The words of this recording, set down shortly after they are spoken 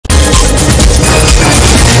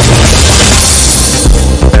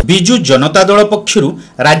बिजु जनता दल पक्षरु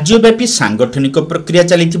राज्यव्यापी सांगठनिक प्रक्रिया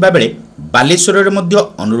चलिथिबा बेले बालेश्वर मध्य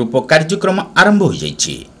अनुरूप कार्यक्रम आरंभ हो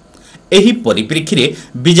जाइछि। एही परिप्रेक्षी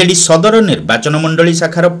बीजेडी सदर निर्वाचन मंडली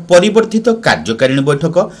शाखार परिवर्तित कार्यकारिणी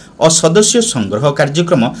बैठक और सदस्य संग्रह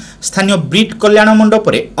कार्यक्रम स्थानीय ब्रिट कल्याण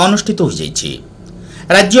मंडप अनुष्ठित हो जाइछि।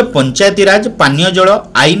 राज्य पंचायती राज पानीय जल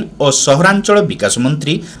आईन और सहरांचल विकास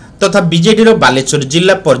मंत्री तथा बीजेडी बालेश्वर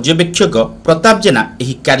जिला पर्यवेक्षक प्रताप जेना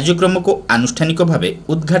एही कार्यक्रम को आनुष्ठानिक भावे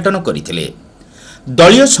उद्घाटन करथिले।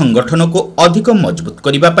 दलीय संगठन को अधिक मजबूत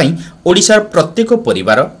करिबा पई ओडिशार प्रत्येक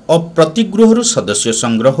परिवार और प्रतिगृहरु सदस्य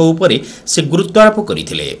संग्रह उपरे से गुरुत्वारोप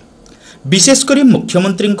करथिले। विशेषकर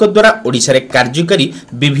मुख्यमंत्री द्वारा ओडिशा रे कार्यकारी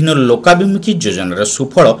विभिन्न लोकाभिमुखी योजनार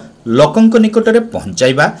सुफल लोकंक निकटरे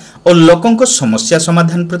पहुंचाइबा और लोकंक समस्या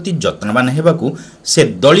समाधान प्रति जत्नवान हेबाकू से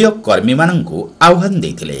दलीय कर्मी माननकू आह्वान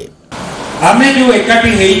देथिले। आमे जो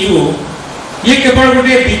एकाठी हेइछु ये केवल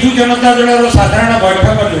गोटे बिजु जनता दलर साधारण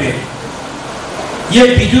बैठक नुहे। ये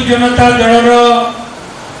बिजु जनता दलर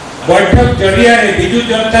बैठक जरिया बिजु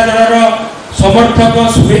जनता दलर समर्थक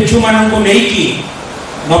शुभेच्छु माननकू नेकी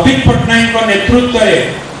नवीन पटनायक नेतृत्व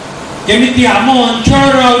में केमिति आम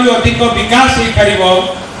अंचल आउरी अधिक विकास हो पारिबो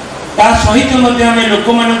ता सहित मध्य आमे लोक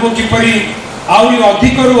माननकू किपरि आउरी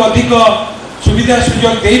अधिक रु अधिक सुविधा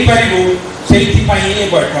सुयोग दे पारिबो सेहि पई ये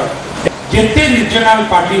बैठक जेते रीजनल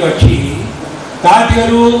पार्टी अछि ता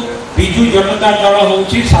दियरु बिजु जनता दल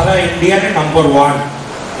होछि सारा इंडिया रे नंबर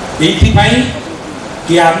 1 एथि पई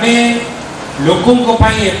कि आमे लोकन को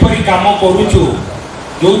पई एपरि काम करूछु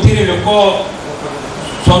जोथिरे लोक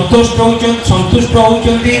संतुष्ट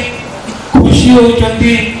होउचंती खुशी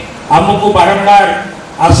होउचंती हमको बारंबार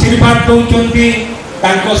आशीर्वाद दउचंती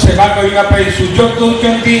तांको सेवा करिबा पई सुयोग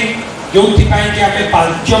दउचंती जोथि पई कि आमे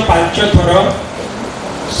पांच थर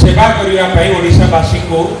सेवा करिबा पई ओडिसा वासी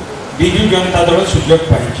को बिजु जनता दल सुयोग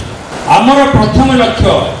पाइछि। हमर प्रथम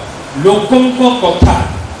लक्ष्य लोकन को कथा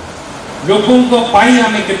लोकन को पई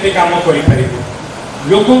आमे केते काम करि परिबो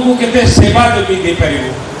लोकन को केते सेवा दे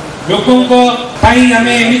परिबो लोकों को ताई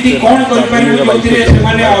हमें एमिति कौन कर परिबो जोथिरे से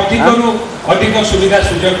माने अधिक सुविधा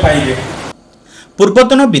सुयोग पाइबे।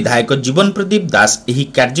 पूर्वतन विधायक जीवन प्रदीप दास एही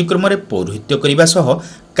कार्यक्रम रे पौरोहित्य करिबा सह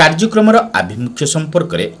कार्यक्रमर आभिमुख्य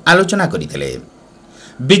संपर्क रे आलोचना करिथिले।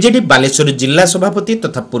 बीजेडी बालेश्वर जिला सभापति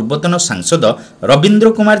तथा पूर्वतन सांसद रविंद्र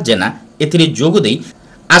कुमार जेना एथिरे जोग देई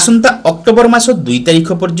आसंता अक्टोबर मास 2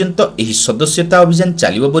 तारिख पर्यंत एही सदस्यता अभियान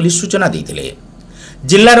चलिबो बोली सूचना दैथिले।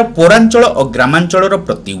 जिल्लार पौरांचल और ग्रामांचल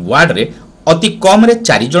प्रति वार्ड रे अति कम रे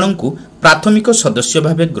 4 जन को प्राथमिक सदस्य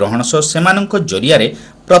भावे ग्रहण सह सेमानक जरिया रे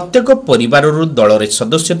प्रत्येक परिवार रु दल रे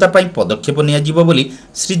सदस्यता पई पदक्षेप निया जिवो बोली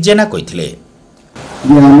श्री जेना कहिथिले।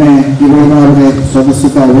 जे हमें किबे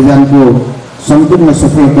सदस्यता अभियान को संपूर्ण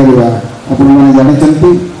सफल करबा अपन माने जाने चलती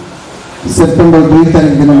सेप्टेम्बर 2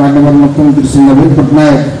 तारिख दिन माननीय मुख्यमंत्री श्री नवीन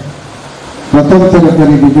पटनायक प्रथम थर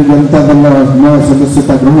करी बिजु जनता दल नव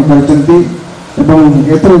सदस्यता ग्रहण करचंती एवं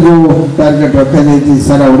एथर जो टार्गेट रखा जाइए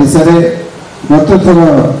सारा ओडिशा रे गत थर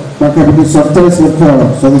पाखापाखि 47 लाख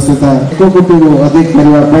सदस्यता 1 कोटी रु अधिक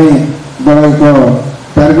करबा पई दल एक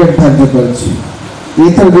टार्गेट धार्य करछि।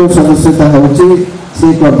 एथर जो सदस्यता होछि से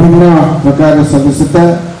एक भिन्न प्रकार सदस्यता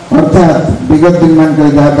अर्थात विगत दिन मान के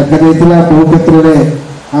जहाँ देखा जाइथिला बहु क्षेत्र रे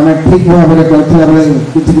हमें ठीक भाव में करथिला बेले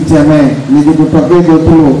किछि हमें निज को ठके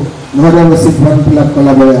देथुलु घर बसी फॉर्म फिलअप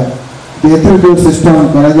कला बेला एथर जो सिस्टम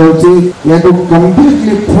करा जाउची या को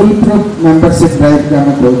completely full proof membership drive के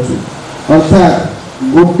हम करूछु अर्थात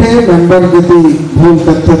गोटे मेंबर यदि भूल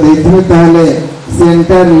तथ्य देथिबे ताहले से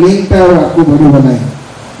एंटायर लिंक ता आपको बढ़िबो नै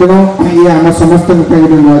तेनो ये हम समस्त के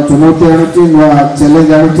नुआ चुनौती आनुची नुआ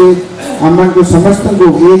चैलेंज आनुची हमन को समस्त को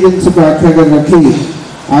ये जिंस को आखे कर रखी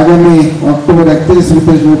आगामी अक्टोबर 31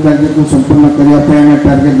 भीतर जो कार्य को संपूर्ण करिया पे हम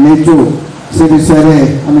टारगेट लेचु से विषय रे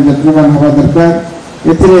हम जत्नवान होवा दरकार।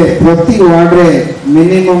 एथिरे प्रति वार्ड रे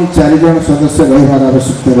मिनिमम 4 जन सदस्य रहिबार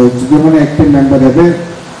आवश्यकता रही जो माने एक्टिव मेंबर हेबे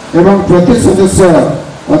एवं प्रति सदस्य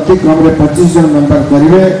अति कम रे 25 जन मेंबर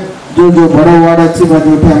करिवे जो बड़ वार्ड अछि बा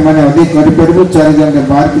जो हम माने अधिक करि परबो 4 जन के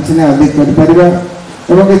बाहर किछ ने अधिक करि परिबा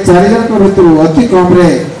एवं 4 जन को भितर अति कम रे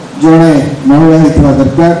जणे महिला हेतबा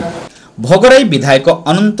दरकार। भोगराई विधायक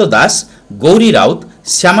अनंत दास गौरी राउत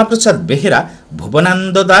श्यामा प्रसाद बेहेरा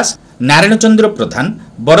भुवनानंद दास नारायण चंद्र प्रधान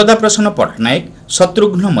बरदा प्रसन्न पटनायक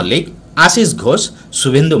शत्रुघ्न मल्लिक आशीष घोष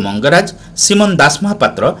शुभेन्दु मंगराज सिमन दास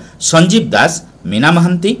महापात्र संजीव दास मीना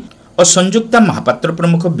महांती और संयुक्ता महापात्र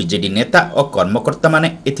प्रमुख बीजेडी नेता और कर्मकर्ता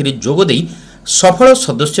माने एथिरे जोग देई सफल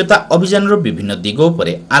सदस्यता अभियान विभिन्न दिग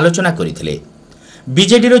उपरे आलोचना करथिले।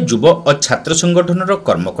 बीजेडी युव और छात्र संगठन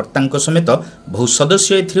कर्मकर्ता समेत बहु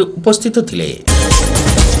सदस्य उपस्थित थिले।